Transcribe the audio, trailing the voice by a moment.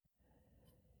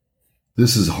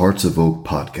This is Hearts of Oak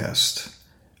Podcast.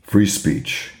 Free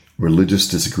speech, religious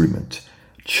disagreement,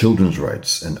 children's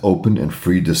rights, and open and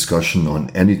free discussion on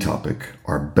any topic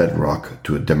are bedrock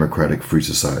to a democratic free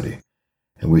society,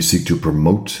 and we seek to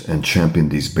promote and champion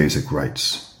these basic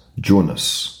rights. Join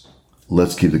us.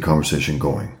 Let's keep the conversation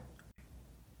going.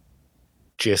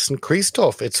 Jason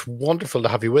Christoff, it's wonderful to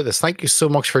have you with us. Thank you so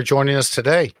much for joining us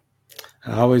today.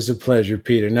 Always a pleasure,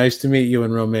 Peter. Nice to meet you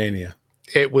in Romania.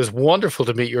 It was wonderful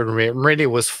to meet you in Romania.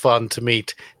 It was fun to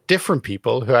meet different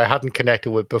people who I hadn't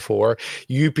connected with before,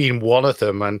 you being one of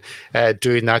them, and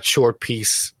doing that short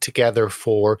piece together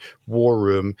for War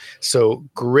Room. So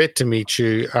great to meet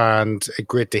you and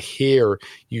great to hear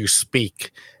you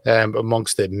speak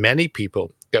amongst the many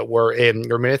people that were in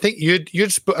Romania. I think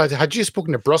had you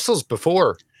spoken to Brussels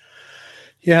before?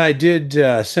 Yeah, I did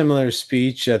a similar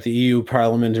speech at the EU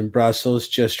Parliament in Brussels,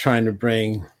 just trying to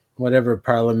bring whatever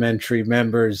parliamentary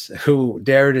members who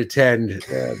dared attend,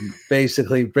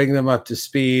 basically bring them up to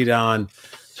speed on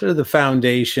sort of the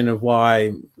foundation of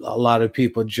why a lot of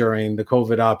people during the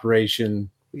COVID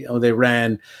operation, they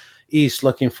ran east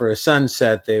looking for a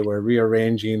sunset. They were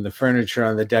rearranging the furniture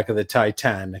on the deck of the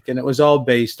Titanic, and it was all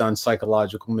based on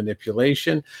psychological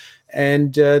manipulation.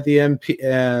 And the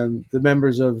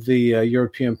members of the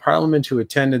European Parliament who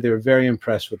attended, they were very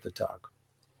impressed with the talk.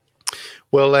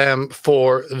 Well,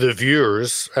 for the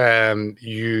viewers,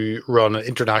 you run an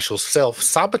international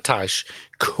self-sabotage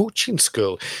coaching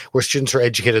school where students are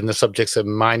educated in the subjects of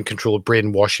mind control,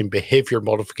 brainwashing, behavior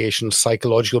modification,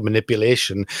 psychological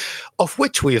manipulation, of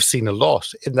which we have seen a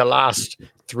lot in the last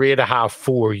 3.5,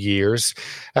 4 years.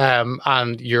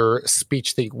 And your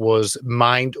speech, I think, was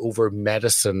Mind Over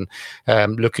Medicine,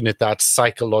 looking at that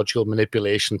psychological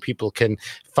manipulation. People can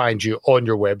find you on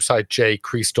your website,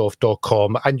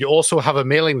 jchristoff.com, and you also have a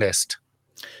mailing list.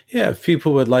 Yeah, if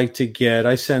people would like to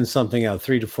I send something out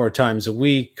 3 to 4 times a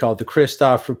week called the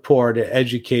Christoff Report. It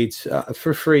educates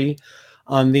for free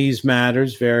on these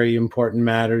matters, very important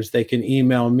matters. They can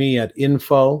email me at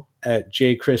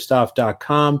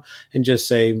info@jchristoff.com and just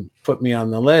say, put me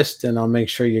on the list, and I'll make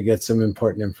sure you get some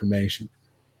important information.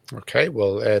 Okay,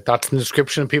 well, that's in the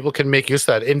description. People can make use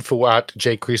of that,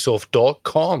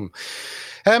 info@jchristoff.com.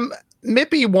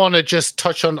 Maybe you want to just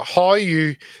touch on how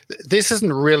this is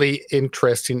a really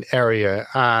interesting area,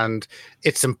 and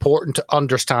it's important to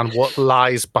understand what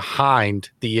lies behind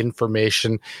the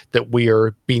information that we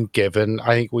are being given.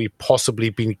 I think we've possibly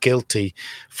been guilty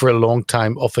for a long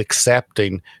time of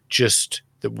accepting just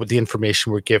the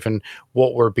information we're given,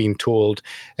 what we're being told.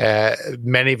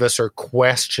 Many of us are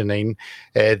questioning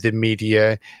the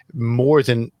media more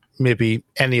than maybe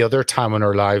any other time in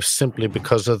our lives, simply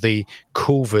because of the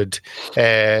COVID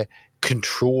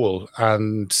control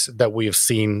and that we have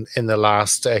seen in the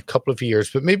last couple of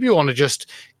years. But maybe you want to just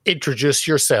introduce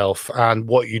yourself and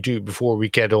what you do before we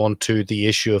get on to the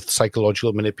issue of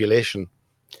psychological manipulation.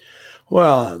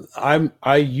 Well,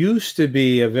 I used to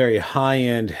be a very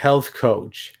high-end health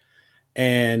coach,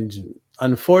 and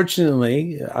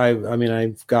unfortunately,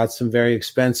 I've got some very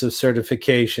expensive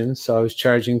certifications, so I was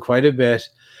charging quite a bit.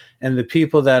 And the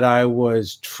people that I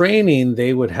was training,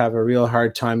 they would have a real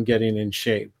hard time getting in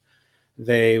shape.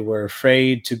 They were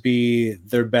afraid to be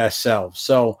their best selves.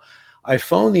 So I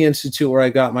phoned the institute where I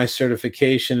got my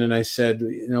certification, and I said,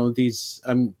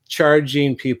 I'm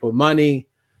charging people money.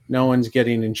 No one's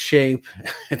getting in shape.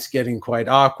 It's getting quite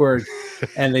awkward.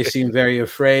 And they seem very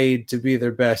afraid to be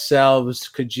their best selves.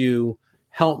 Could you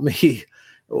help me?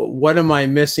 What am I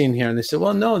missing here? And they said,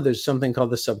 well, no, there's something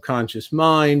called the subconscious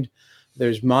mind.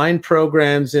 There's mind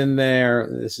programs in there.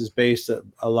 This is based a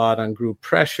lot on group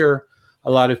pressure.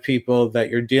 A lot of people that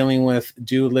you're dealing with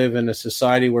do live in a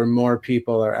society where more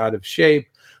people are out of shape,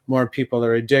 more people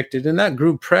are addicted. And that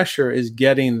group pressure is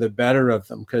getting the better of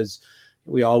them because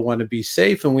we all want to be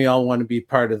safe and we all want to be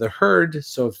part of the herd.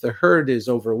 So if the herd is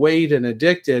overweight and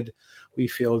addicted, we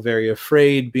feel very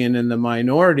afraid being in the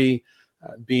minority,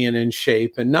 being in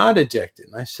shape and not addicted.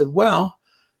 And I said, well,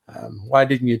 why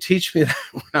didn't you teach me that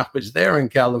when I was there in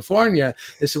California?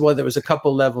 They said, well, there was a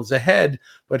couple levels ahead,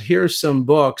 but here's some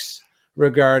books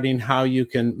regarding how you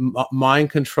can mind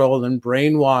control and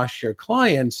brainwash your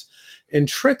clients and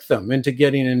trick them into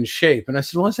getting in shape. And I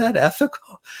said, well, is that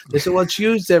ethical? They said, well, it's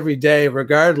used every day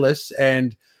regardless,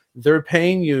 and they're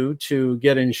paying you to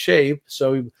get in shape,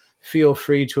 so feel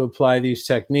free to apply these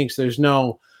techniques. There's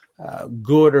no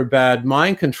good or bad.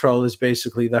 Mind control is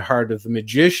basically the heart of the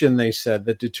magician, they said,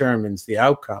 that determines the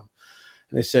outcome.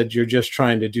 And they said, you're just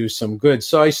trying to do some good.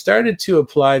 So I started to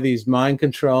apply these mind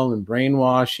control and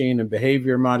brainwashing and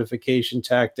behavior modification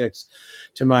tactics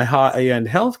to my high-end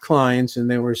health clients, and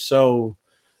they were so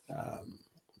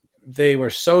they were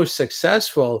so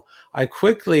successful, I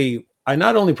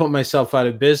not only put myself out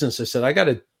of business, I said, I got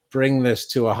to bring this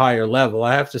to a higher level.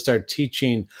 I have to start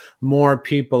teaching more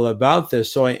people about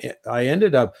this. So I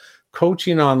ended up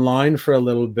coaching online for a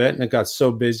little bit, and it got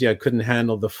so busy I couldn't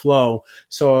handle the flow.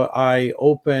 So I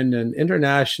opened an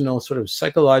international sort of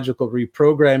psychological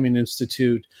reprogramming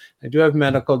institute. I do have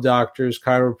medical doctors,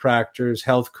 chiropractors,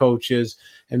 health coaches,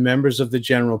 and members of the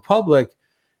general public.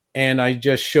 And I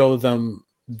just show them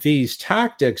these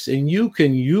tactics, and you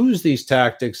can use these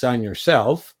tactics on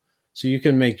yourself so you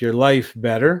can make your life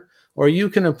better, or you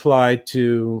can apply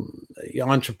to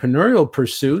entrepreneurial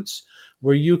pursuits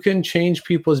where you can change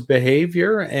people's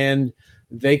behavior and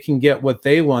they can get what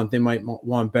they want. They might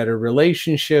want better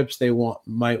relationships. They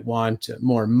might want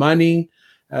more money.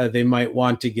 They might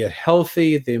want to get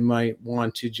healthy. They might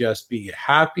want to just be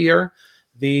happier.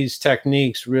 These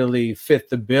techniques really fit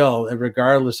the bill,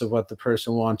 regardless of what the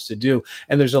person wants to do.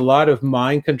 And there's a lot of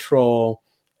mind control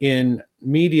in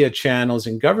media channels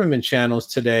and government channels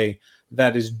today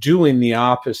that is doing the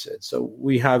opposite. So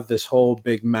we have this whole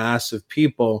big mass of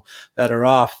people that are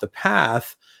off the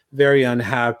path, very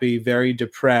unhappy, very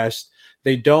depressed.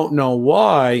 They don't know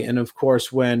why. And of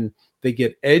course, when they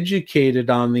get educated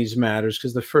on these matters,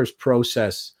 because the first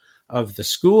process of the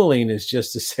schooling is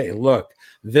just to say, look,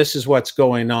 this is what's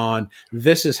going on.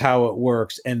 This is how it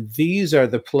works. And these are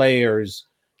the players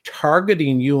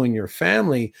targeting you and your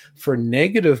family for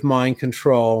negative mind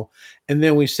control. And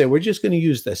then we say, we're just going to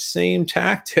use the same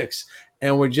tactics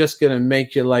and we're just going to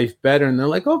make your life better. And they're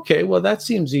like, okay, well, that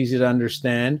seems easy to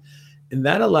understand. And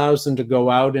that allows them to go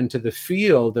out into the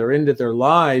field or into their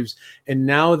lives. And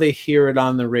now they hear it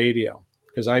on the radio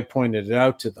because I pointed it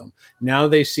out to them. Now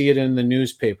they see it in the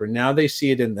newspaper. Now they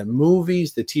see it in the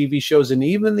movies, the TV shows, and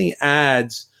even the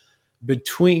ads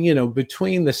between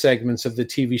the segments of the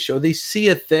TV show. They see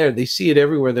it there. They see it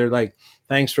everywhere. They're like,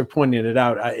 thanks for pointing it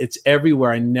out. It's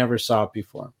everywhere. I never saw it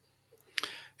before.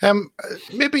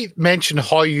 Maybe mention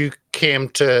how you came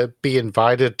to be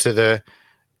invited to the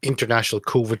International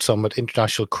COVID Summit,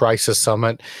 International Crisis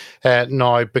Summit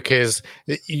now, because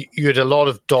you had a lot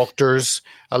of doctors,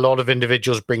 a lot of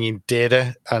individuals bringing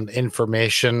data and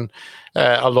information,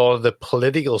 a lot of the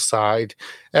political side.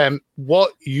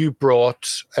 What you brought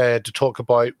to talk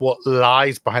about what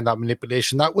lies behind that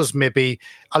manipulation, that was maybe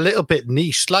a little bit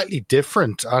niche, slightly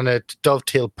different, and it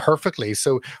dovetailed perfectly.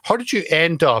 So how did you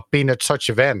end up being at such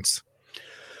events?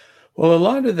 Well, a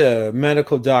lot of the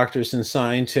medical doctors and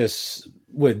scientists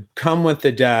would come with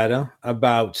the data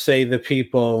about, say, the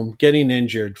people getting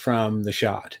injured from the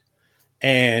shot.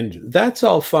 And that's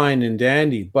all fine and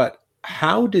dandy. But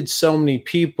how did so many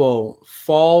people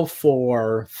fall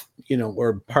for,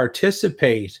 or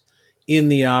participate in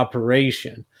the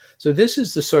operation? So this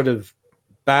is the sort of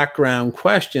background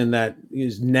question that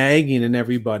is nagging in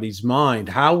everybody's mind.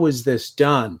 How was this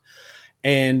done?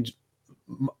 And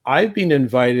I've been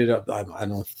invited, I don't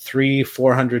know,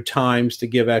 300-400 times to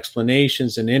give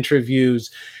explanations and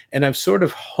interviews. And I've sort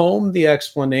of honed the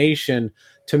explanation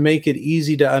to make it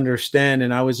easy to understand.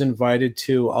 And I was invited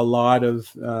to a lot of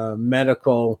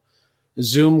medical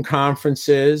Zoom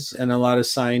conferences and a lot of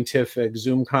scientific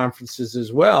Zoom conferences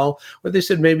as well, where they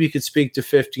said, maybe you could speak to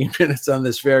 15 minutes on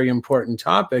this very important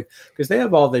topic, because they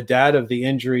have all the data of the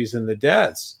injuries and the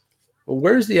deaths. Well,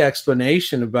 where's the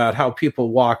explanation about how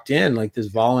people walked in, like this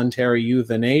voluntary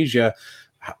euthanasia?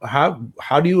 How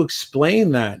do you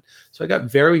explain that? So I got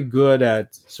very good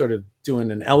at sort of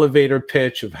doing an elevator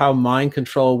pitch of how mind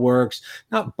control works,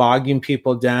 not bogging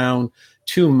people down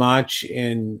too much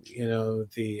in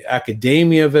the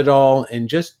academia of it all, and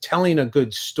just telling a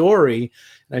good story.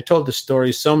 And I told the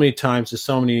story so many times to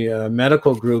so many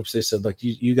medical groups. They said, look,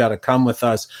 you got to come with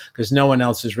us because no one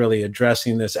else is really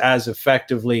addressing this as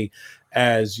effectively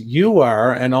as you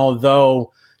are. And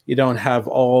although you don't have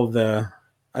all the,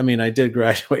 I did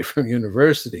graduate from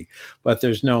university, but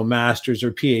there's no master's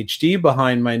or PhD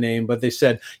behind my name. But they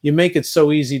said, you make it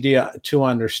so easy to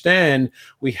understand.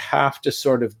 We have to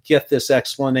sort of get this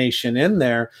explanation in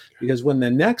there, because when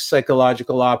the next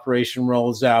psychological operation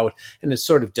rolls out and it's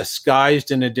sort of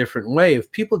disguised in a different way, if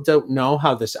people don't know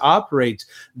how this operates,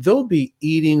 they'll be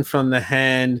eating from the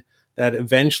hand that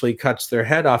eventually cuts their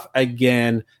head off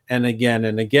again and again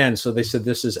and again. So they said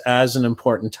this is as an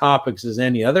important topic as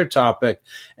any other topic.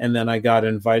 And then I got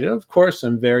invited. Of course,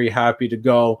 I'm very happy to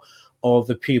go. All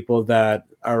the people that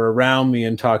are around me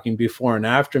and talking before and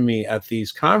after me at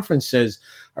these conferences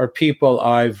are people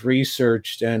I've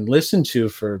researched and listened to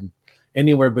for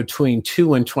anywhere between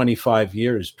 2 and 25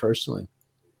 years personally.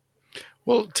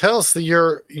 Well, tell us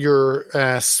your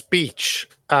speech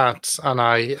at, and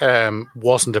I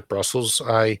wasn't at Brussels.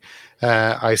 I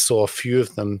saw a few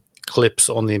of them clips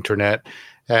on the internet,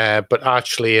 but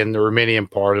actually in the Romanian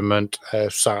Parliament,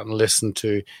 sat and listened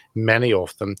to many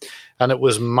of them, and it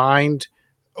was mind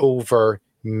over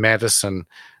medicine.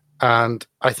 And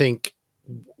I think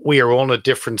we are on a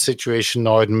different situation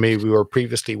now than maybe we were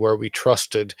previously, where we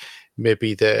trusted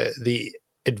maybe the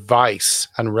advice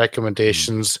and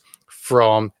recommendations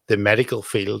from the medical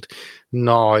field.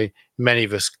 Now, many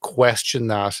of us question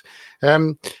that.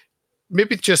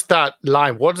 Maybe just that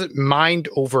line. What is it? Mind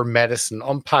over medicine.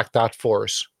 Unpack that for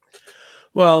us.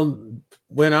 Well,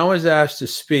 when I was asked to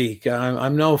speak,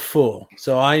 I'm no fool.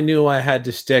 So I knew I had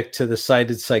to stick to the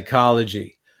cited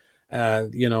psychology.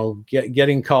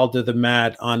 Getting called to the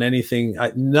mat on anything,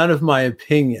 none of my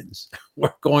opinions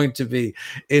were going to be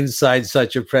inside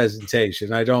such a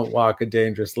presentation. I don't walk a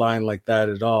dangerous line like that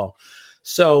at all.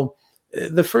 So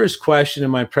the first question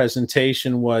in my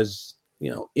presentation was,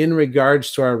 in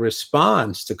regards to our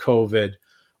response to COVID,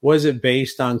 was it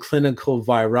based on clinical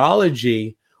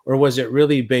virology, or was it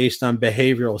really based on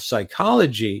behavioral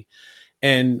psychology?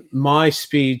 And my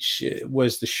speech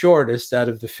was the shortest out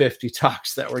of the 50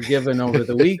 talks that were given over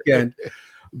the weekend.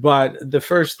 But the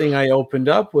first thing I opened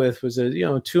up with was a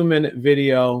 2-minute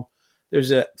video.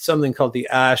 There's something called the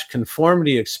ASH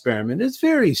conformity experiment. It's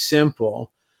very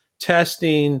simple,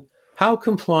 testing how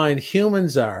compliant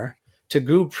humans are to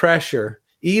group pressure,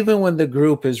 even when the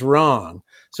group is wrong.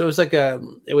 So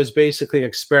it was basically an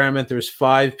experiment. There's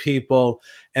 5 people,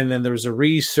 and then there was a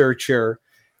researcher,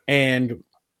 and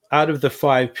out of the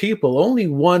 5 people, only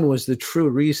 1 was the true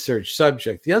research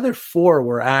subject. The other 4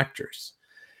 were actors.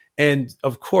 And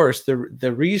of course,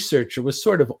 the researcher was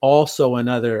sort of also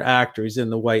another actor. He's in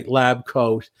the white lab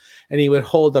coat, and he would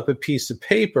hold up a piece of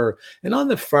paper. And on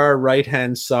the far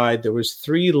right-hand side, there was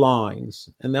 3 lines,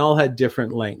 and they all had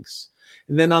different lengths.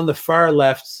 And then on the far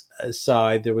left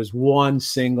side, there was 1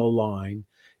 single line,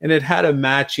 and it had a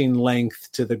matching length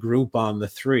to the group on the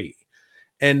 3.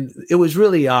 And it was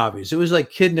really obvious. It was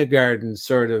like kindergarten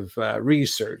sort of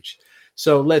research.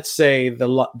 So let's say the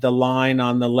line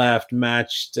on the left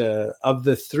matched, of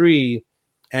the 3,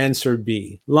 answer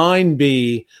B. Line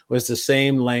B was the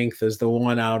same length as the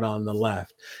one out on the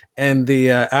left. And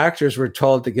the actors were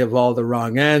told to give all the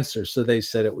wrong answers. So they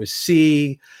said it was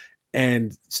C.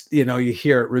 And, you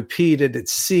hear it repeated.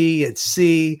 It's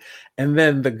C. And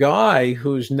then the guy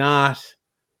who's not,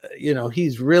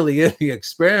 he's really in the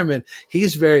experiment.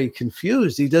 He's very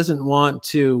confused. He doesn't want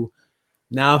to.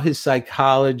 Now his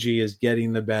psychology is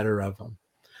getting the better of him.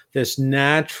 This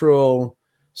natural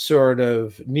sort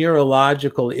of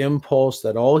neurological impulse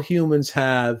that all humans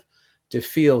have to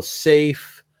feel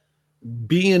safe,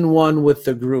 be in one with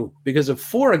the group. Because of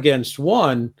 4 against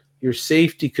 1, your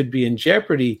safety could be in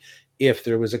jeopardy if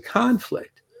there was a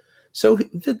conflict. So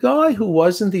the guy who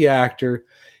wasn't the actor,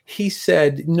 he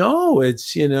said, no,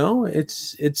 it's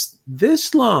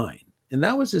this line. And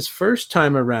that was his first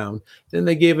time around. Then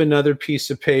they gave another piece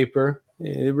of paper.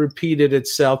 It repeated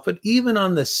itself. But even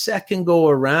on the second go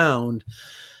around,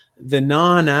 the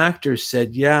non-actor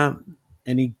said, yeah,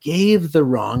 and he gave the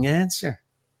wrong answer.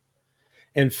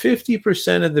 And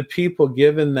 50% of the people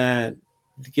given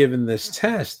this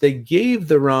test, they gave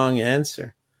the wrong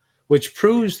answer, which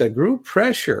proves that group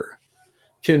pressure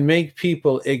can make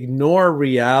people ignore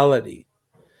reality.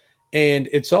 And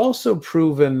it's also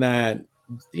proven that,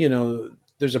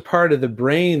 there's a part of the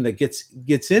brain that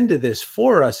gets into this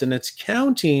for us, and it's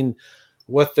counting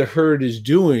what the herd is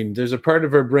doing. There's a part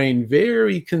of our brain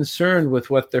very concerned with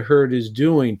what the herd is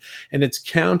doing, and it's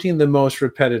counting the most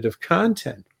repetitive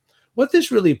content. What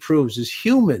this really proves is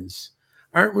humans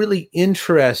aren't really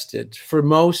interested, for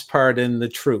most part, in the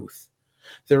truth.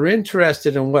 They're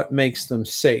interested in what makes them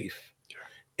safe.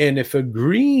 And if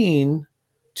agreeing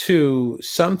to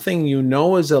something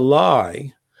is a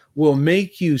lie will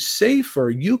make you safer,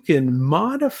 you can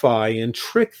modify and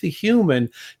trick the human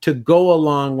to go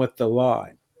along with the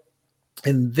lie.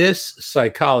 And this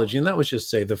psychology, and that was just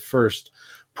say the first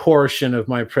portion of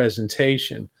my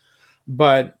presentation,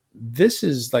 but this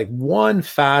is like one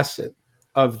facet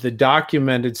of the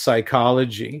documented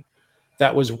psychology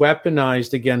that was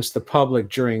weaponized against the public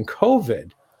during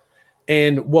COVID.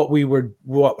 And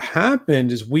what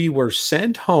happened is we were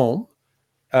sent home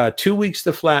 2 weeks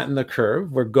to flatten the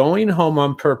curve. We're going home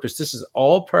on purpose. This is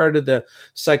all part of the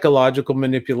psychological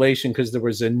manipulation, because there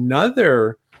was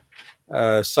another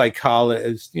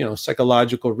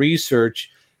psychological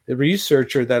research, the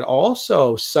researcher that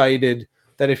also cited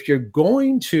that if you're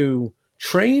going to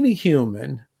train a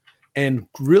human and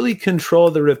really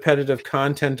control the repetitive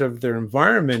content of their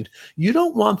environment, you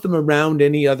don't want them around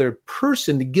any other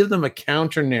person to give them a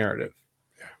counter narrative.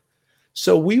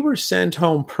 So we were sent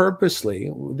home purposely.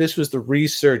 This was the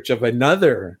research of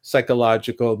another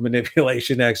psychological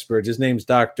manipulation expert. His name's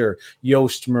Dr.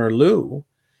 Joost Merleau.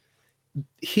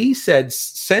 He said,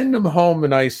 send them home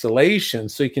in isolation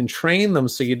so you can train them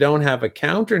so you don't have a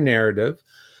counter narrative.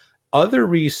 Other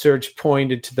research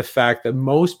pointed to the fact that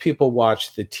most people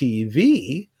watch the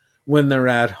TV when they're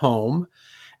at home,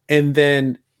 and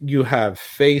then you have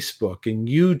Facebook and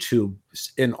YouTube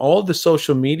and all the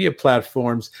social media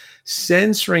platforms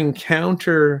censoring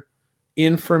counter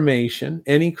information,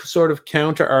 any sort of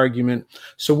counter argument.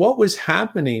 So what was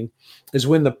happening is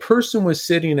when the person was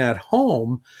sitting at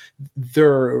home,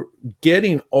 they're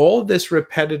getting all this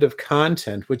repetitive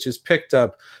content, which is picked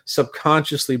up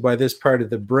subconsciously by this part of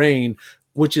the brain,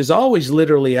 which is always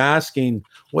literally asking,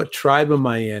 what tribe am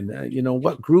I in?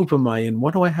 What group am I in?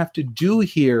 What do I have to do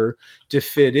here to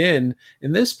fit in?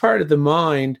 And this part of the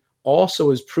mind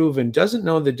also is proven doesn't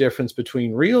know the difference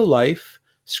between real life,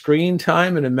 screen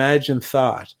time, and imagined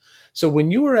thought. So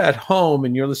when you are at home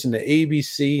and you're listening to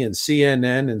ABC and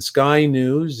CNN and Sky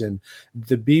News and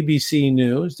the BBC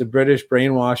News, the British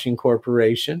Brainwashing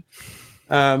Corporation,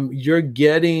 you're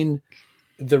getting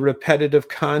the repetitive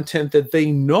content that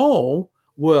they know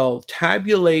will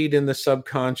tabulate in the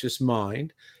subconscious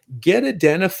mind, get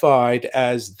identified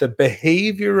as the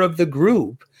behavior of the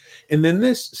group, and then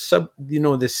this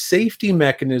safety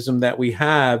mechanism that we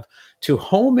have to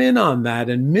home in on that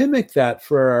and mimic that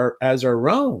as our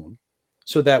own,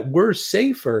 so that we're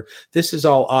safer. This is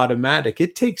all automatic.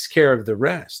 It takes care of the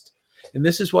rest. And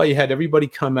this is why you had everybody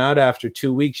come out after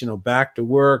 2 weeks, back to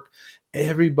work.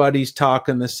 Everybody's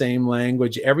talking the same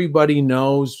language. Everybody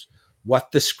knows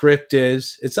what the script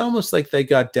is. It's almost like they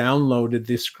got downloaded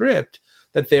the script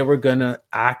that they were going to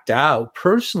act out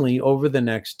personally over the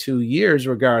next 2 years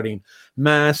regarding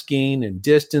masking and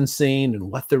distancing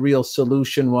and what the real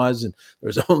solution was. And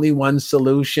there's only one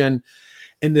solution.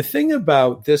 And the thing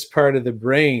about this part of the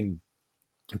brain,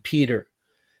 Peter,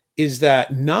 is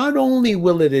that not only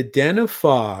will it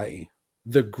identify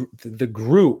the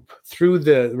group through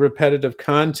the repetitive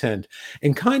content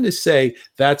and kind of say,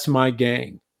 that's my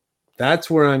gang, that's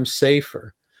where I'm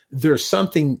safer. There's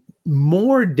something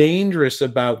more dangerous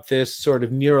about this sort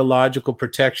of neurological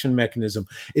protection mechanism.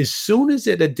 As soon as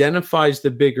it identifies the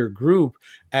bigger group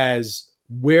as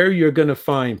where you're going to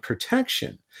find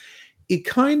protection, it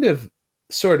kind of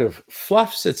sort of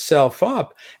fluffs itself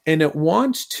up and it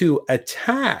wants to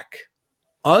attack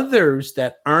others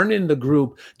that aren't in the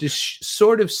group to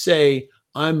sort of say,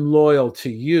 I'm loyal to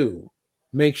you.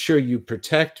 Make sure you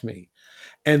protect me.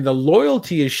 And the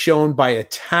loyalty is shown by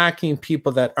attacking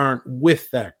people that aren't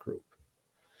with that group.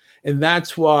 And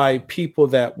that's why people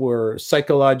that were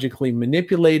psychologically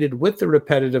manipulated with the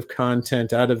repetitive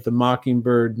content out of the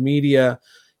Mockingbird media,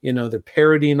 they're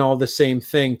parodying all the same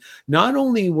thing. Not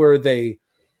only were they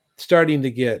starting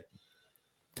to get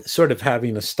sort of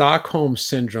having a Stockholm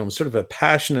syndrome, sort of a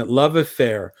passionate love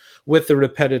affair with the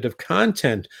repetitive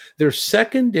content, their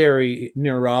secondary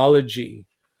neurology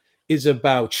is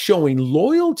about showing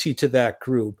loyalty to that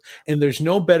group. And there's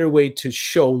no better way to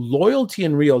show loyalty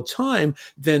in real time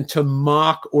than to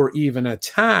mock or even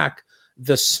attack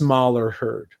the smaller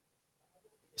herd.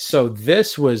 So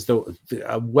this was the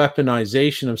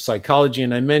weaponization of psychology.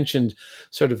 And I mentioned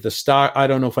sort of I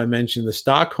don't know if I mentioned the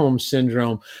Stockholm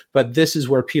syndrome, but this is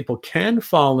where people can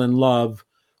fall in love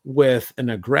with an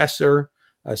aggressor,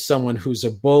 someone who's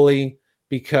a bully,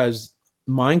 because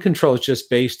mind control is just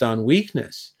based on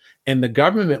weakness. And the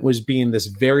government was being this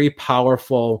very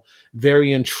powerful,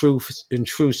 very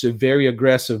intrusive, very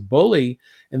aggressive bully.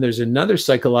 And there's another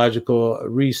psychological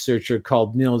researcher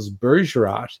called Niels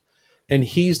Bergerath, and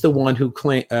he's the one who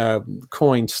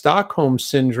coined Stockholm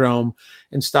Syndrome.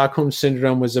 And Stockholm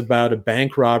Syndrome was about a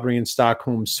bank robbery in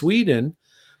Stockholm, Sweden,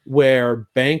 where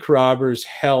bank robbers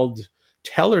held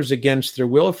tellers against their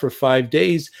will for 5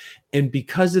 days. And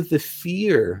because of the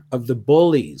fear of the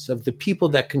bullies, of the people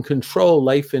that can control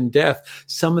life and death,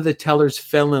 some of the tellers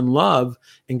fell in love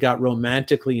and got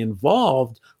romantically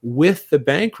involved with the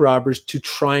bank robbers to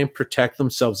try and protect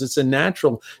themselves. It's a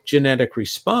natural genetic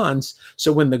response.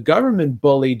 So when the government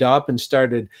bullied up and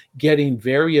started getting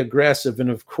very aggressive, and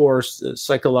of course,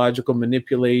 psychological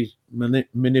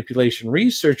manipulation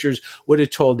researchers would have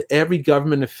told every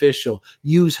government official,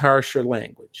 use harsher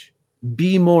language,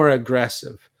 be more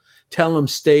aggressive. Tell them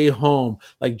stay home.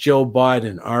 Like Joe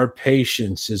Biden, our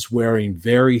patience is wearing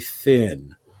very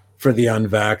thin for the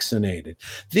unvaccinated.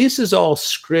 This is all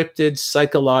scripted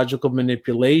psychological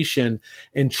manipulation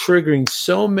and triggering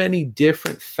so many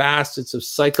different facets of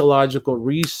psychological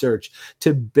research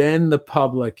to bend the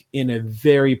public in a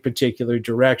very particular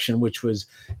direction, which was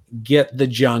get the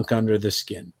junk under the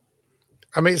skin.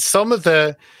 I mean, some of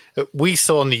the we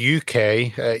saw in the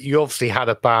UK, you obviously had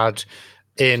it bad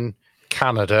in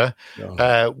Canada.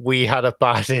 We had it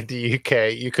bad in the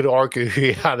UK. You could argue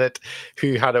who had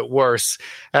it worse.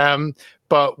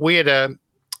 But we had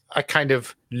a kind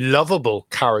of lovable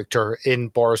character in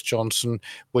Boris Johnson,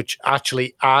 which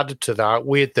actually added to that.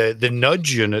 We had the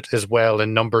nudge unit as well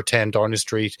in number 10 Downing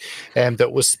Street,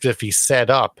 that was specifically set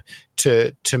up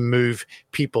to move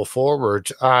people forward.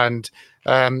 And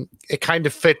it kind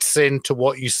of fits into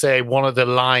what you say. One of the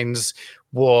lines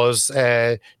was,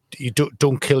 you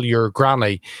don't kill your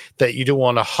granny, that you don't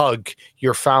want to hug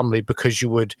your family because you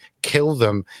would kill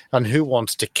them, and who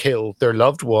wants to kill their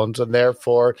loved ones? And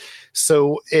therefore,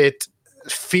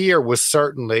 fear was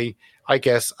certainly, I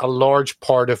guess, a large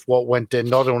part of what went in,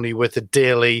 not only with the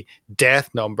daily death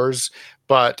numbers,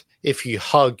 but if you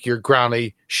hug your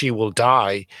granny, she will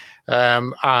die.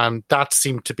 And that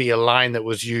seemed to be a line that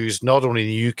was used not only in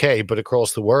the UK, but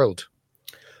across the world.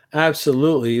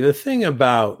 Absolutely. The thing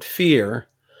about fear,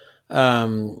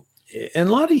 and a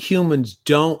lot of humans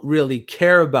don't really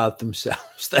care about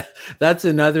themselves. That's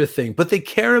another thing, but they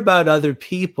care about other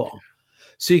people.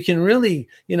 So you can really,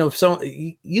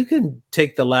 you can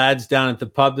take the lads down at the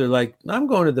pub. They're like, I'm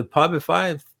going to the pub. If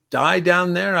I die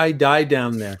down there, I die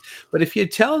down there. But if you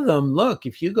tell them, look,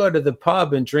 if you go to the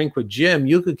pub and drink with Jim,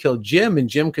 you could kill Jim and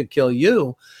Jim could kill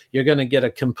you, you're going to get a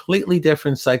completely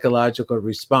different psychological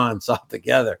response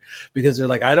altogether, because they're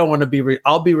like, I don't want to be,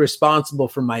 I'll be responsible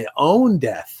for my own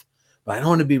death, but I don't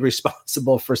want to be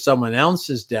responsible for someone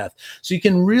else's death. So you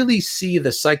can really see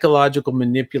the psychological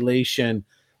manipulation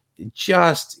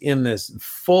just in this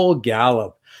full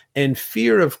gallop. And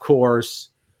fear, of course,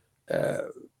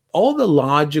 all the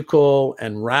logical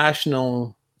and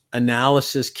rational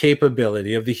analysis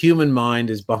capability of the human mind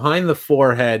is behind the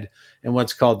forehead and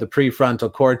what's called the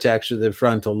prefrontal cortex or the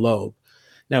frontal lobe.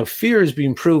 Now, fear is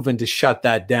being proven to shut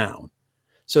that down.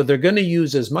 So they're going to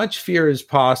use as much fear as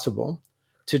possible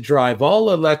to drive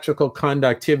all electrical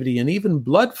conductivity and even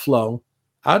blood flow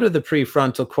out of the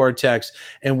prefrontal cortex.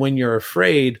 And when you're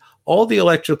afraid, all the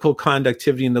electrical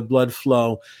conductivity and the blood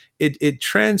flow, it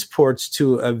transports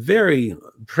to a very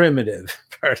primitive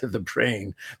part of the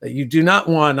brain that you do not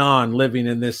want on living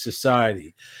in this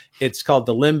society. It's called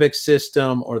the limbic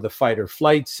system or the fight or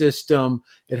flight system.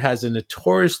 It has a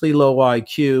notoriously low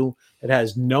IQ. It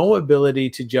has no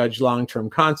ability to judge long-term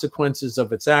consequences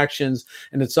of its actions.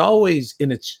 And it's always,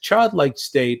 in its childlike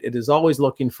state, it is always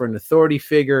looking for an authority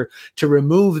figure to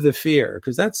remove the fear,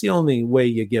 because that's the only way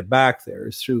you get back there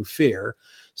is through fear.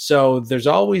 So there's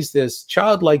always this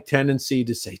childlike tendency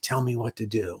to say, tell me what to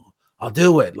do. I'll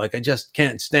do it. Like, I just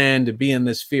can't stand to be in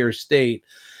this fear state.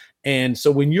 And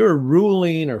so when you're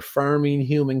ruling or farming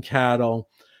human cattle,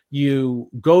 you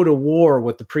go to war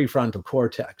with the prefrontal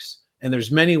cortex. And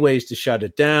there's many ways to shut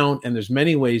it down, and there's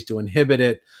many ways to inhibit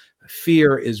it.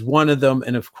 Fear is one of them.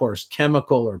 And of course,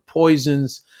 chemical or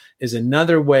poisons is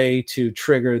another way to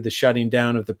trigger the shutting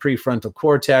down of the prefrontal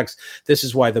cortex. This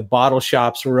is why the bottle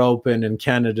shops were open in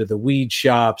Canada, the weed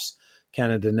shops.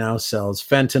 Canada now sells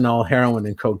fentanyl, heroin,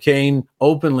 and cocaine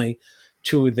openly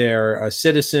to their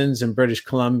citizens in British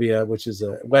Columbia, which is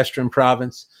a Western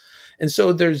province. And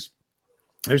so there's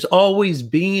always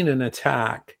been an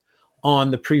attack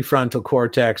on the prefrontal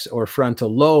cortex or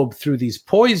frontal lobe through these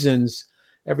poisons.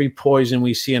 Every poison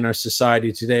we see in our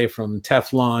society today, from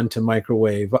Teflon to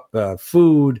microwave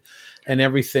food and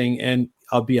everything. And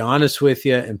I'll be honest with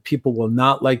you, and people will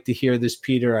not like to hear this,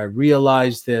 Peter, I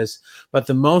realize this, but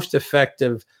the most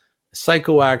effective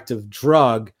psychoactive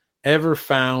drug ever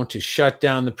found to shut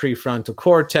down the prefrontal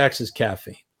cortex is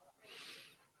caffeine.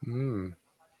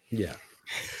 Yeah.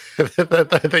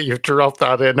 That you've dropped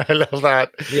that in. I love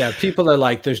that. Yeah, people are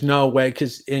like, there's no way,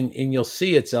 because and you'll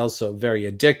see it's also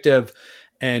very addictive.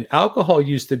 And alcohol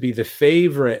used to be the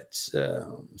favorite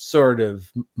sort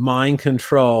of mind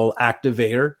control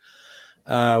activator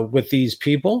with these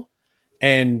people.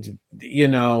 And,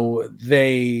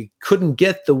 they couldn't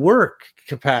get the work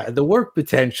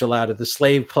potential out of the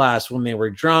slave class when they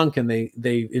were drunk. And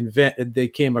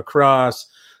they came across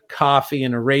coffee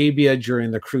in Arabia during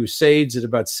the Crusades at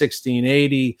about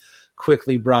 1680,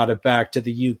 quickly brought it back to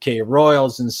the UK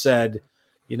royals and said,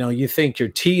 you think your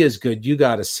tea is good, you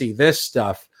got to see this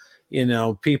stuff.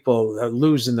 People are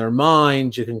losing their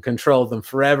minds. You can control them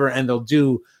forever, and they'll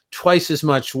do twice as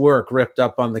much work ripped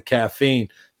up on the caffeine.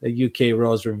 the UK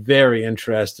Rose were very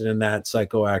interested in that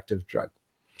psychoactive drug.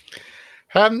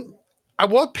 I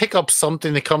want to pick up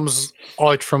something that comes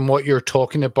out from what you're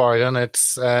talking about, and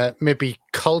it's maybe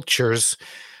cultures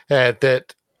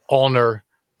that honor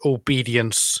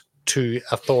obedience to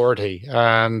authority.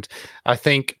 And I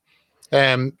think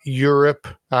Europe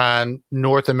and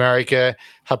North America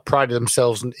have prided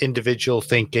themselves in individual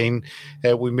thinking.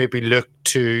 We maybe look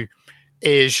to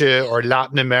Asia or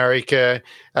Latin America,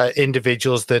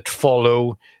 individuals that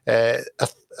follow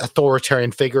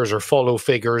authoritarian figures or follow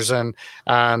figures and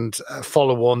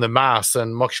follow on the mass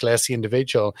and much less the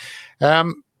individual.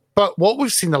 But what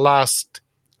we've seen the last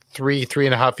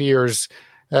 3.5 years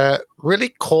really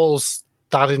calls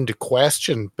that into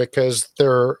question, because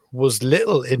there was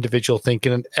little individual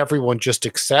thinking and everyone just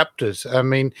accepted. I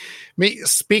mean,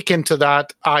 speak into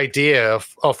that idea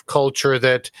of culture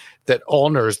that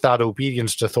honors that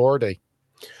obedience to authority.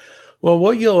 Well,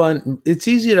 it's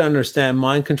easy to understand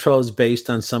mind control is based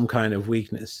on some kind of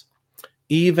weakness.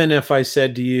 Even if I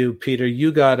said to you, Peter,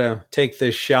 you got to take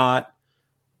this shot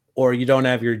or you don't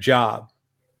have your job.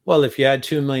 Well, if you had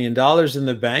 $2 million in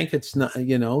the bank, it's not,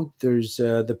 there's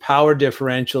the power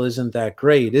differential isn't that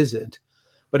great, is it?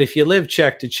 But if you live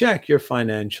check to check, you're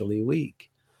financially weak.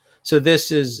 So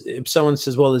this is, if someone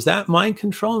says, well, is that mind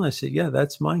control? And I say, yeah,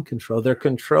 that's mind control. They're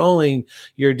controlling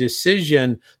your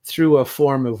decision through a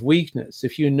form of weakness.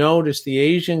 If you notice the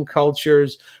Asian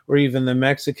cultures or even the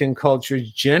Mexican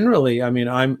cultures generally,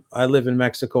 I live in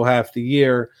Mexico half the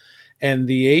year, and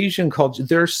the Asian culture,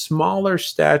 they're smaller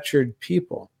statured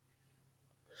people.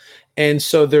 And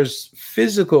so there's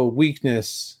physical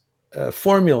weakness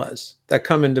formulas that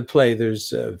come into play.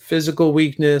 There's physical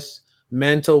weakness,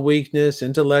 mental weakness,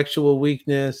 intellectual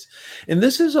weakness. And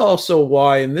this is also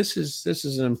why, and this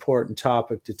is an important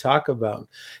topic to talk about,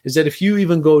 is that if you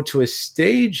even go to a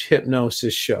stage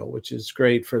hypnosis show, which is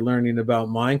great for learning about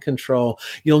mind control,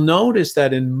 you'll notice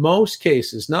that in most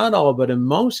cases, not all, but in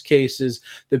most cases,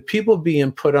 the people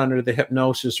being put under the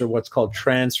hypnosis or what's called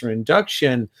trance or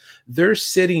induction, they're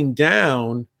sitting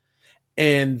down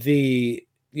and the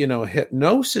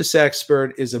hypnosis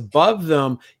expert is above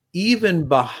them, even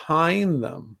behind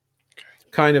them,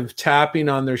 kind of tapping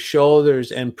on their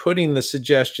shoulders and putting the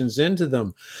suggestions into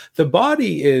them. The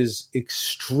body is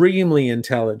extremely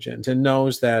intelligent and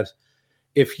knows that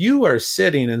if you are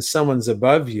sitting and someone's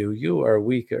above you, you are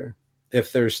weaker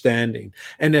if they're standing.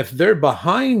 And if they're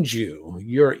behind you,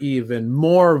 you're even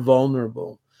more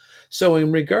vulnerable. So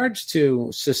in regards to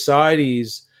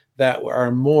societies that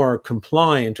are more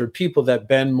compliant or people that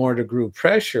bend more to group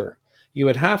pressure, you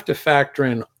would have to factor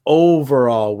in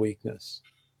overall weakness,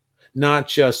 not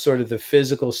just sort of the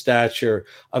physical stature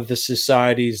of the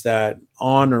societies that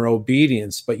honor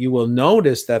obedience. But you will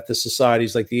notice that the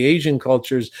societies like the Asian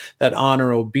cultures that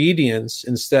honor obedience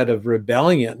instead of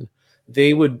rebellion,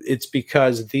 it's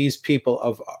because these people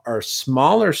of our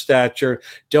smaller stature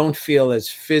don't feel as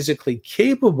physically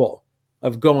capable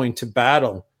of going to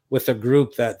battle with a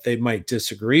group that they might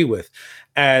disagree with.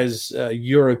 As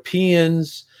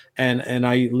Europeans, and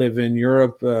I live in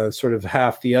Europe sort of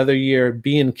half the other year,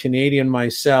 being Canadian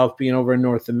myself, being over in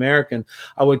North American,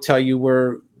 I would tell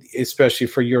you especially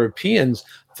for Europeans,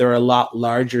 they're a lot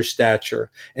larger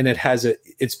stature. And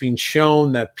it's been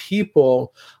shown that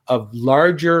people of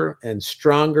larger and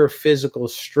stronger physical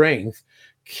strength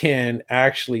can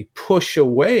actually push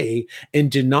away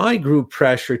and deny group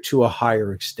pressure to a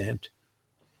higher extent.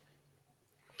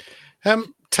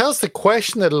 Tell us, the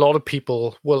question that a lot of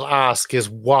people will ask is,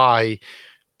 why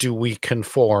do we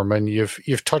conform? And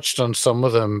you've touched on some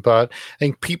of them, but I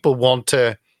think people want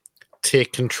to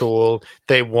take control.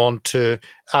 They want to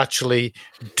actually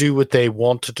do what they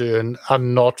want to do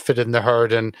and not fit in the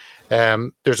herd. And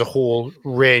there's a whole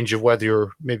range of whether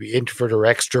you're maybe introvert or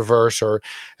extrovert or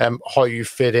how you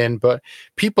fit in. But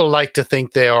people like to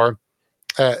think they are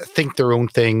think their own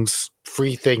things,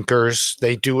 free thinkers.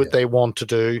 They do what they want to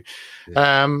do.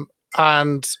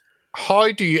 And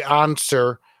how do you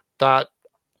answer that?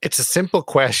 It's a simple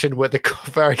question with a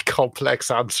very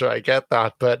complex answer. I get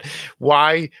that. But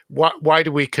why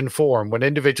do we conform when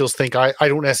individuals think I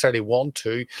don't necessarily want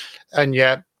to, and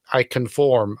yet I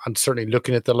conform? And certainly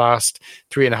looking at the last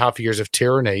 3.5 years of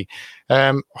tyranny,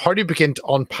 how do you begin to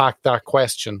unpack that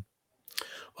question?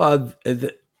 Well,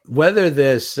 whether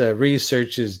this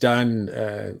research is done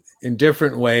in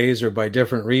different ways or by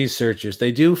different researchers,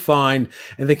 they do find,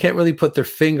 and they can't really put their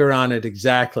finger on it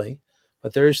exactly,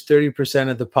 but there's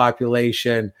 30% of the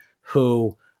population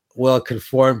who will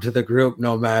conform to the group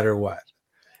no matter what.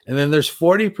 And then there's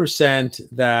 40%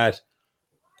 that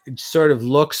sort of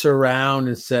looks around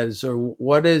and says, or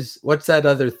what's that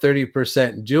other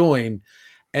 30% doing?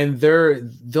 and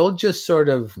they'll just sort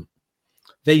of,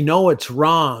 they know it's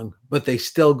wrong, but they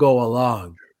still go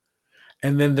along.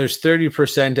 And then there's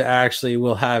 30% actually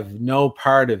will have no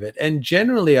part of it. And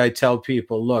generally I tell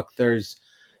people, look, there's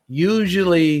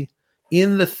usually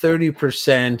in the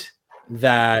 30%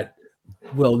 that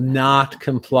will not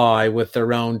comply with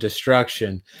their own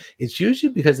destruction, it's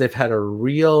usually because they've had a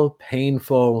real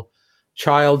painful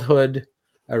childhood,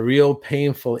 a real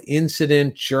painful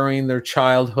incident during their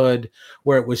childhood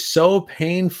where it was so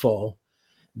painful,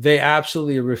 they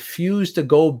absolutely refuse to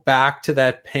go back to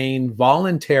that pain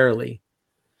voluntarily.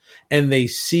 And they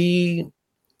see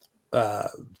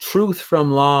truth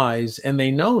from lies, and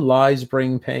they know lies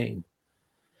bring pain.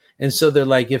 And so they're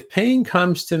like, if pain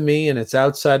comes to me and it's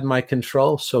outside my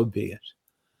control, so be it.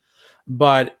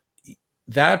 But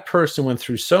that person went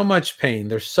through so much pain.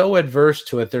 They're so adverse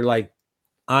to it. They're like,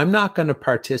 I'm not going to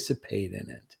participate in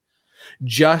it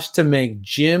just to make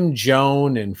Jim,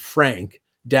 Joan, and Frank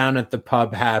down at the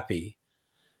pub happy.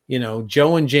 You know,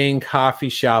 Joe and Jane coffee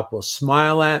shop will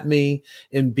smile at me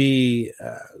and be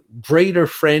a greater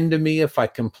friend to me if I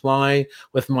comply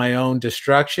with my own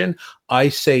destruction. I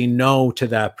say no to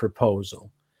that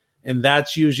proposal. And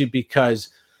that's usually because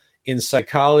in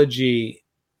psychology,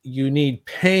 you need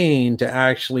pain to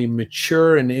actually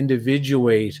mature and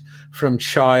individuate from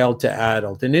child to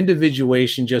adult. And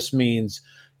individuation just means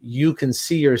you can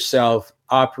see yourself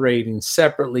operating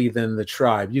separately than the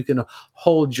tribe. You can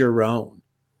hold your own.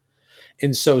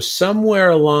 And so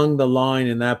somewhere along the line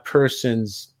in that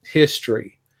person's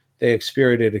history, they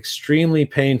experienced an extremely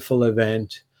painful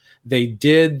event. They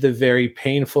did the very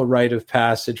painful rite of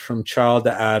passage from child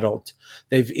to adult.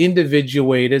 They've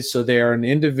individuated, so they are an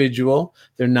individual.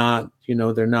 They're not,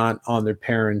 they're not on their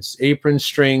parents' apron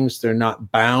strings. They're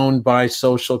not bound by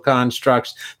social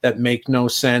constructs that make no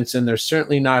sense. And they're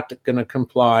certainly not going to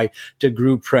comply to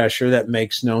group pressure that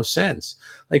makes no sense.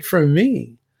 Like for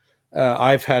me,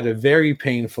 I've had a very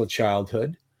painful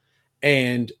childhood,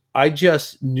 and I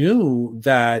just knew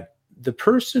that the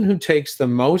person who takes the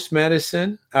most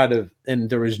medicine and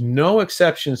there is no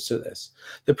exceptions to this,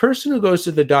 the person who goes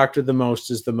to the doctor the most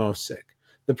is the most sick.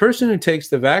 The person who takes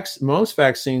the most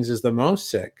vaccines is the most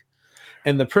sick.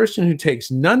 And the person who takes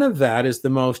none of that is the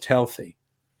most healthy.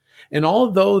 And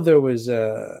although there was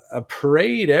a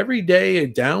parade every day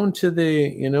down to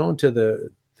the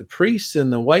priests in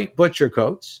the white butcher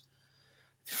coats,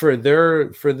 for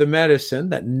the medicine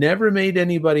that never made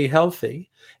anybody healthy.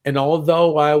 And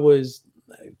although I was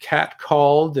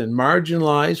catcalled and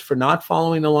marginalized for not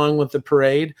following along with the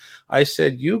parade, I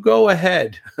said, you go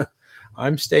ahead.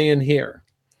 I'm staying here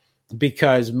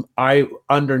because I,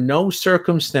 under no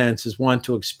circumstances, want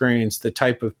to experience the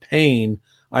type of pain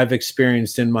I've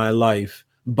experienced in my life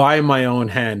by my own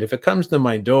hand. If it comes to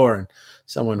my door and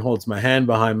someone holds my hand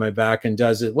behind my back and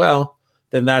does it, well,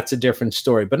 then that's a different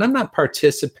story. But I'm not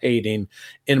participating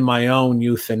in my own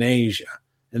euthanasia.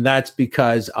 And that's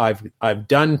because I've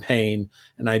done pain,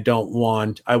 and I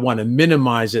want to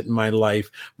minimize it in my life,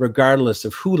 regardless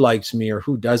of who likes me or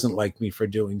who doesn't like me for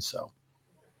doing so.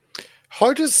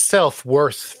 How does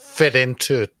self-worth fit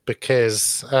into it?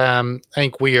 Because I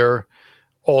think we are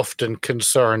often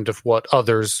concerned of what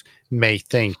others may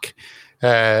think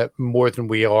more than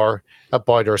we are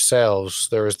about ourselves.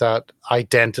 There's that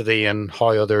identity and how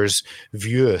others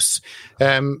view us.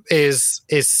 Is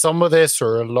some of this,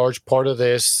 or a large part of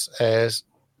this,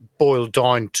 boiled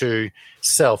down to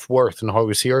self-worth and how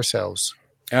we see ourselves?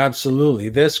 Absolutely.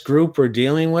 This group we're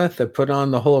dealing with that put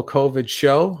on the whole COVID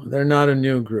show, they're not a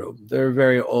new group. They're a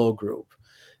very old group.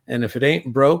 And if it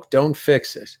ain't broke, don't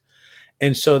fix it.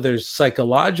 And so there's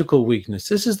psychological weakness.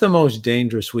 This is the most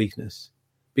dangerous weakness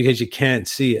because you can't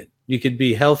see it. You could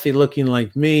be healthy looking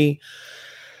like me,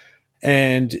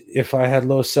 and if I had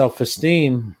low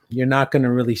self-esteem, you're not going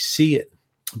to really see it.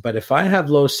 But if I have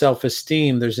low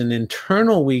self-esteem, there's an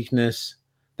internal weakness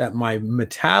that my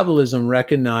metabolism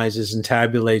recognizes and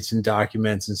tabulates and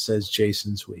documents and says,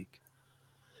 Jason's weak.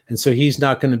 And so he's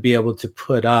not going to be able to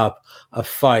put up a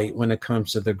fight when it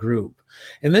comes to the group.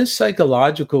 And this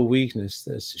psychological weakness,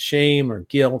 this shame or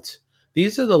guilt,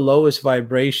 these are the lowest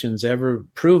vibrations ever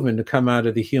proven to come out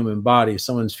of the human body. If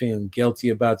someone's feeling guilty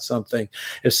about something,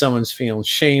 if someone's feeling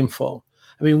shameful.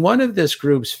 I mean, one of this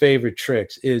group's favorite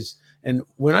tricks is, and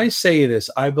when I say this,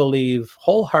 I believe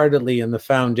wholeheartedly in the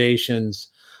foundations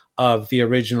of the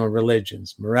original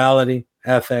religions, morality,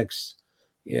 ethics,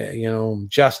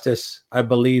 justice. I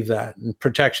believe that. And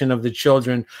protection of the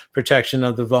children, protection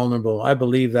of the vulnerable. I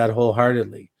believe that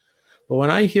wholeheartedly. But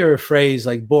when I hear a phrase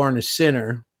like born a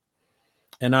sinner,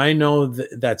 and I know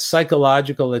that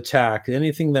psychological attack,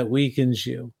 anything that weakens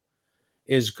you,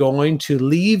 is going to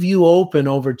leave you open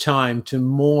over time to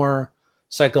more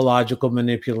psychological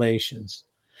manipulations.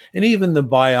 And even the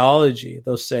biology,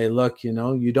 they'll say, look,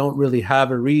 you don't really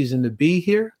have a reason to be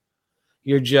here.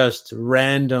 You're just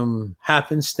random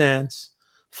happenstance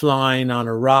flying on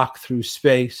a rock through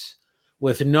space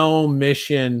with no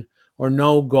mission or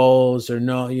no goals or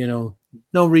no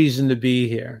reason to be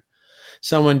here.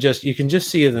 You can just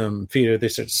see them, Peter, they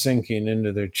start sinking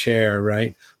into their chair,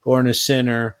 right? Born a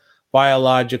sinner,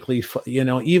 biologically,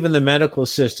 even the medical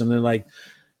system, they're like,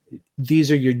 these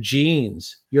are your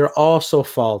genes. You're also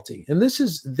faulty. And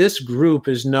this group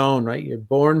is known, right? You're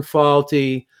born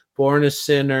faulty, born a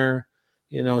sinner,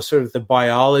 sort of the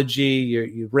biology,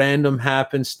 your random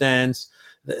happenstance.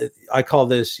 I call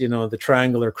this, the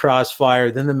triangular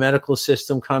crossfire. Then the medical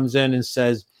system comes in and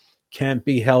says, can't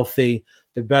be healthy.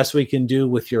 The best we can do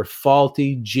with your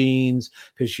faulty genes,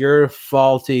 because you're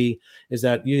faulty, is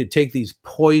that you take these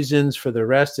poisons for the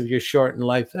rest of your shortened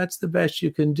life. That's the best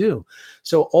you can do.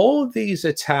 So all of these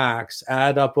attacks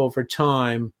add up over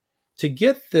time to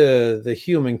get the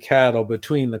human cattle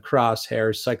between the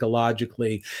crosshairs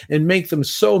psychologically and make them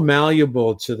so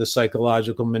malleable to the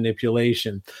psychological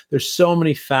manipulation. There's so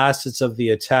many facets of the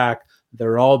attack.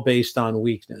 They're all based on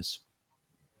weakness.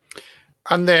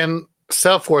 And then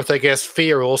self-worth, I guess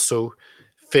fear also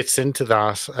fits into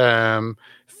that.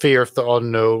 Fear of the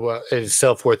unknown.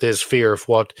 Self-worth is fear of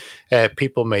what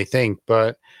people may think.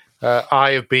 But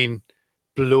I have been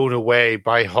blown away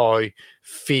by how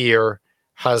fear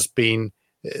has been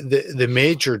the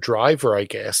major driver, I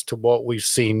guess, to what we've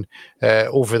seen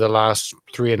over the last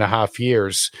 3.5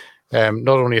 years.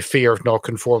 Not only a fear of not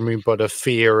conforming, but a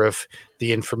fear of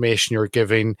the information you're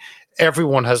giving.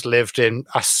 Everyone has lived in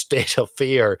a state of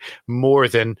fear more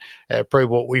than probably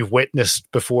what we've witnessed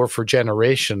before for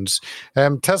generations.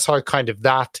 Tell us how kind of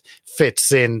that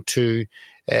fits into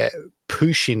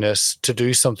pushiness to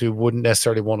do something we wouldn't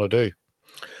necessarily want to do.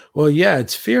 Well, yeah,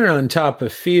 it's fear on top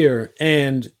of fear.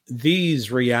 And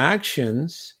these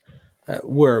reactions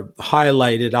were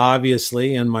highlighted,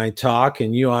 obviously, in my talk,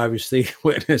 and you obviously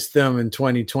witnessed them in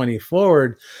 2020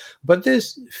 forward. But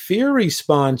this fear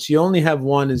response, you only have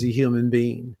one as a human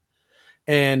being.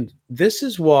 And this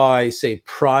is why, say,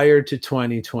 prior to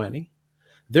 2020,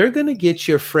 they're going to get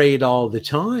you afraid all the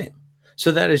time.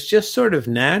 So that it's just sort of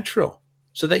natural,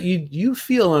 so that you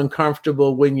feel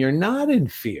uncomfortable when you're not in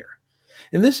fear.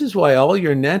 And this is why all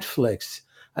your Netflix,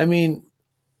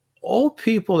 all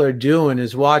people are doing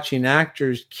is watching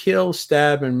actors kill,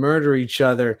 stab, and murder each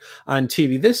other on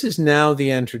TV. This is now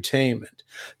the entertainment.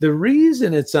 The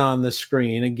reason it's on the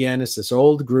screen, again, it's this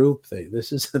old group thing.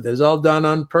 This is all done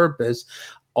on purpose.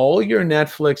 All your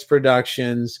Netflix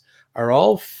productions are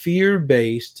all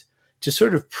fear-based to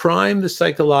sort of prime the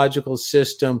psychological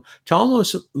system to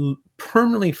almost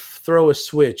permanently throw a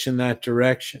switch in that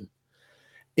direction.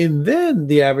 And then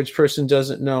the average person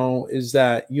doesn't know is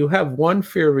that you have one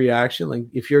fear reaction. Like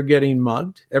if you're getting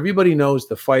mugged, everybody knows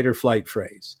the fight or flight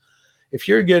phrase. If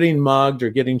you're getting mugged or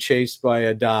getting chased by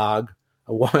a dog,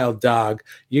 a wild dog,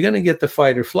 you're going to get the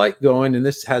fight or flight going. And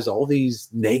this has all these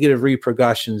negative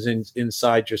repercussions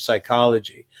inside your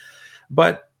psychology.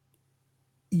 But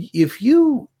if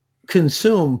you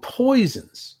consume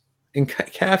poisons, and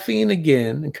caffeine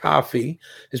again, and coffee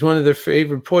is one of their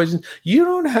favorite poisons. You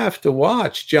don't have to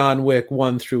watch John Wick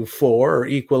 1-4 or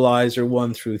Equalizer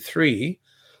 1-3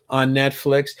 on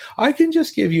Netflix. I can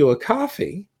just give you a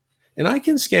coffee and I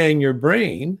can scan your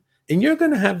brain and you're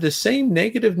going to have the same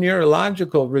negative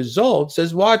neurological results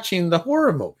as watching the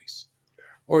horror movies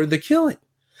or the killing.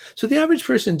 So the average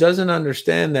person doesn't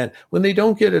understand that when they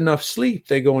don't get enough sleep,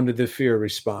 they go into the fear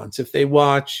response. If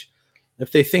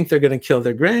they think they're going to kill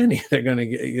their granny, they're going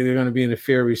to be in a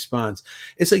fear response.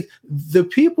 It's like the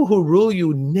people who rule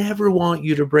you never want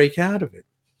you to break out of it,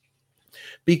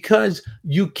 because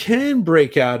you can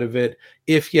break out of it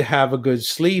if you have a good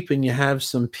sleep and you have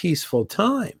some peaceful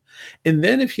time. And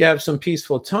then if you have some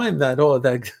peaceful time, that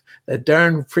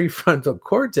darn prefrontal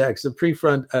cortex,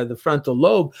 the frontal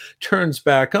lobe turns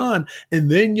back on, and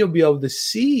then you'll be able to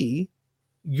see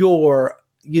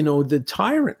the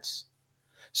tyrants.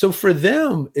 So for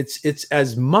them, it's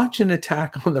as much an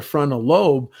attack on the frontal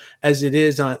lobe as it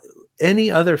is on any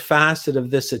other facet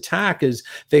of this attack. Is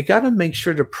they got to make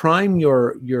sure to prime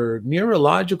your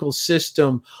neurological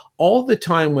system all the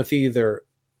time with either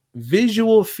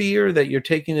visual fear that you're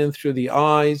taking in through the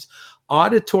eyes,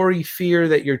 auditory fear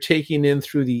that you're taking in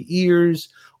through the ears,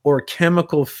 or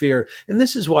chemical fear. And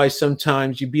this is why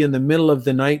sometimes you'd be in the middle of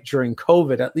the night during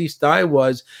COVID, at least I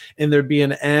was, and there'd be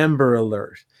an amber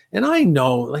alert. And I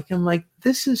know, like, I'm like,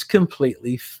 this is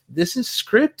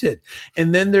scripted.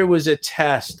 And then there was a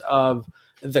test of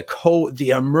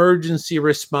the emergency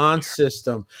response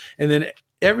system. And then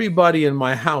everybody in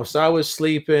my house, I was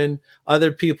sleeping,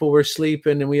 other people were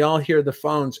sleeping, and we all hear the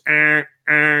phones, and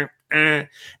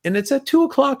it's at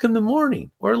 2:00 in the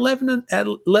morning or 11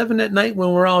 at night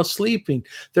when we're all sleeping.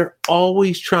 They're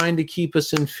always trying to keep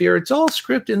us in fear. It's all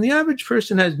scripted. And the average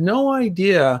person has no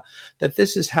idea that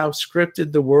this is how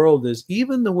scripted the world is.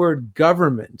 Even the word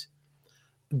government.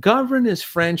 Govern is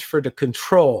French for to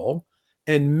control,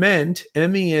 and ment,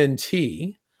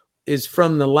 M-E-N-T, is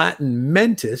from the Latin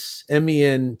mentis,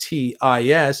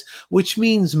 M-E-N-T-I-S, which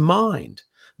means mind.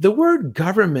 The word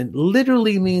government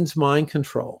literally means mind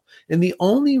control. And the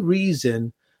only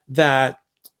reason that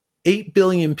 8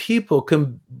 billion people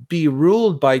can be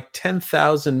ruled by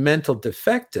 10,000 mental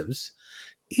defectives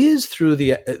is through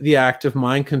the act of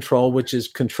mind control, which is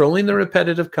controlling the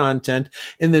repetitive content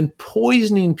and then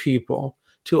poisoning people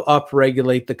to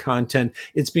upregulate the content.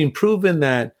 It's been proven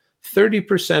that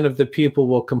 30% of the people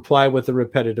will comply with the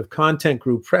repetitive content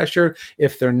group pressure.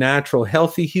 If they're natural,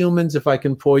 healthy humans, if I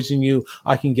can poison you,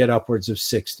 I can get upwards of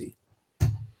 60.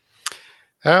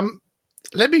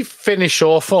 Let me finish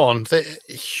off on the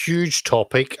huge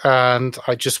topic, and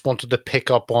I just wanted to pick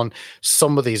up on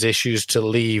some of these issues to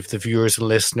leave the viewers and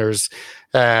listeners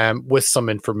with some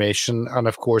information. And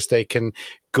of course, they can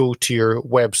go to your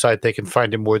website, they can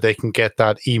find out more, they can get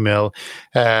that email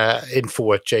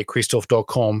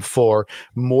info@jchristoff.com for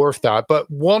more of that.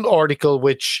 But one article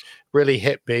which really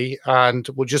hit me, and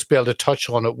we'll just be able to touch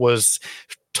on it, was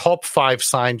top 5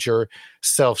 signs you're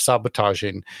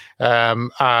self-sabotaging.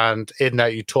 And in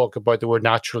that you talk about that we're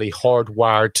naturally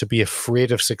hardwired to be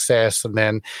afraid of success, and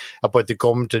then about the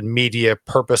government and media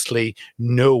purposely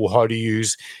know how to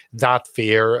use that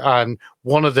fear. And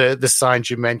one of the signs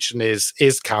you mentioned is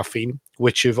caffeine,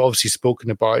 which you've obviously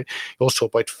spoken about. Also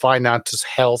about finances,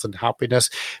 health, and happiness.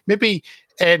 Maybe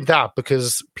end that,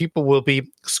 because people will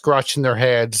be scratching their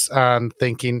heads and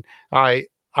thinking,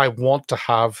 I want to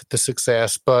have the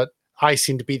success, but I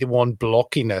seem to be the one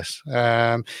blocking it.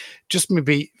 Just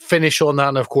maybe finish on that.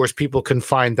 And of course, people can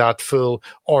find that full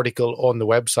article on the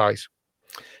website.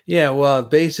 Yeah, well,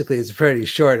 basically, it's a pretty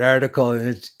short article,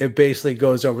 and it basically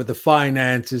goes over the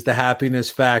finances, the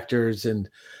happiness factors, and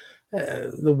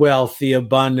the wealth, the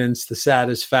abundance, the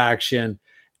satisfaction.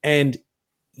 And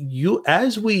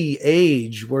as we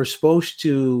age, we're supposed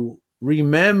to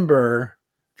remember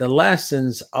the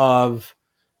lessons of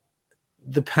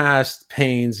the past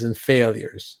pains and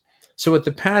failures. So with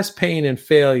the past pain and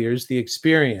failures, the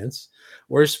experience,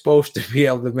 we're supposed to be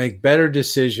able to make better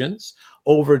decisions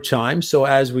over time. So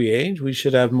as we age, we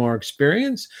should have more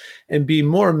experience and be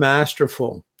more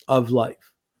masterful of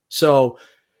life. So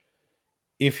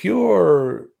if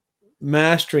you're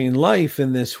mastering life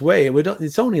in this way,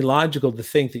 it's only logical to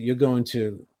think that you're going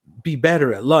to be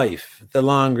better at life the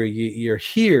longer you're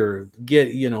here,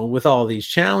 with all these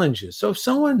challenges. So if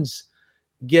someone's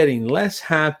getting less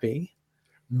happy,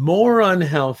 more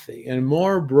unhealthy, and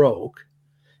more broke,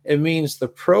 it means the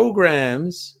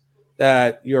programs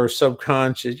that your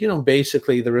subconscious,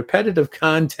 basically the repetitive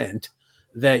content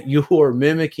that you are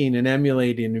mimicking and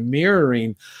emulating and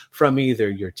mirroring from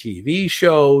either your TV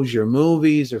shows, your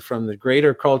movies, or from the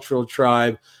greater cultural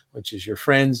tribe, which is your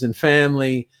friends and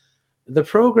family, the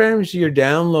programs you're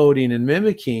downloading and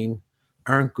mimicking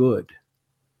aren't good.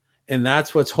 And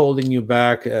that's what's holding you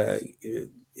back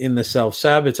in the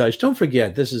self-sabotage. Don't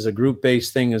forget, this is a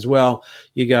group-based thing as well.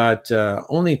 You got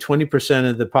only 20%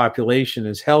 of the population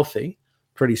is healthy,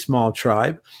 pretty small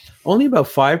tribe. Only about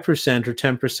 5% or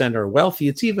 10% are wealthy.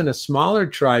 It's even a smaller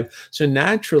tribe. So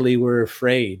naturally, we're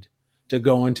afraid to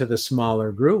go into the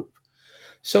smaller group.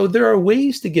 So there are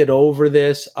ways to get over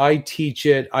this. I teach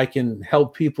it. I can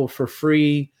help people for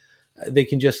free. They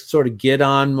can just sort of get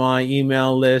on my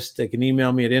email list. They can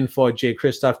email me at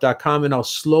info@jchristoff.com, and I'll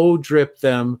slow drip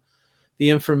them the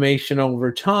information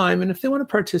over time. And if they want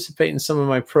to participate in some of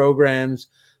my programs,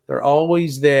 they're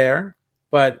always there.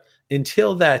 But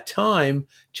until that time,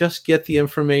 just get the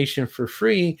information for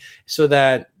free so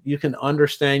that you can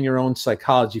understand your own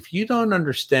psychology. If you don't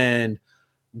understand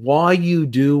why you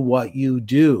do what you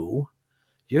do,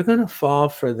 you're going to fall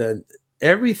for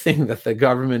everything that the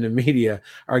government and media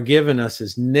are giving us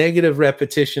is negative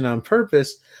repetition on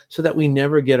purpose so that we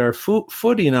never get our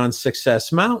footing on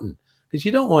Success Mountain. Because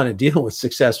you don't want to deal with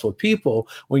successful people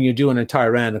when you're doing a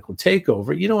tyrannical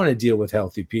takeover. You don't want to deal with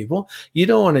healthy people. You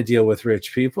don't want to deal with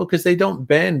rich people because they don't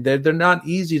bend. They're not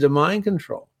easy to mind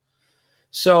control.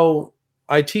 So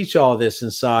I teach all this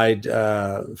inside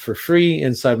for free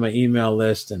inside my email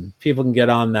list, and people can get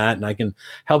on that, and I can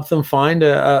help them find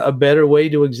a better way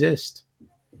to exist.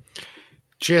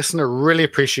 Jason, I really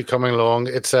appreciate you coming along.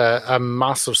 It's a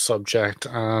massive subject,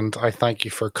 and I thank you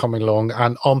for coming along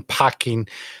and unpacking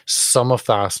some of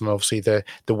that. And obviously the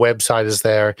website is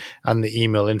there and the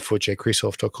email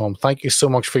info@christoff.com. Thank you so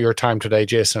much for your time today,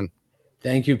 Jason.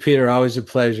 Thank you, Peter. Always a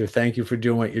pleasure. Thank you for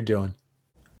doing what you're doing.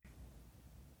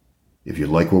 If you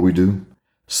like what we do,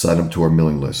 sign up to our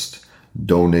mailing list,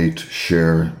 donate,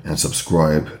 share, and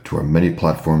subscribe to our many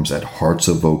platforms at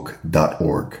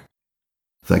heartsofoak.org.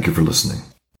 Thank you for listening.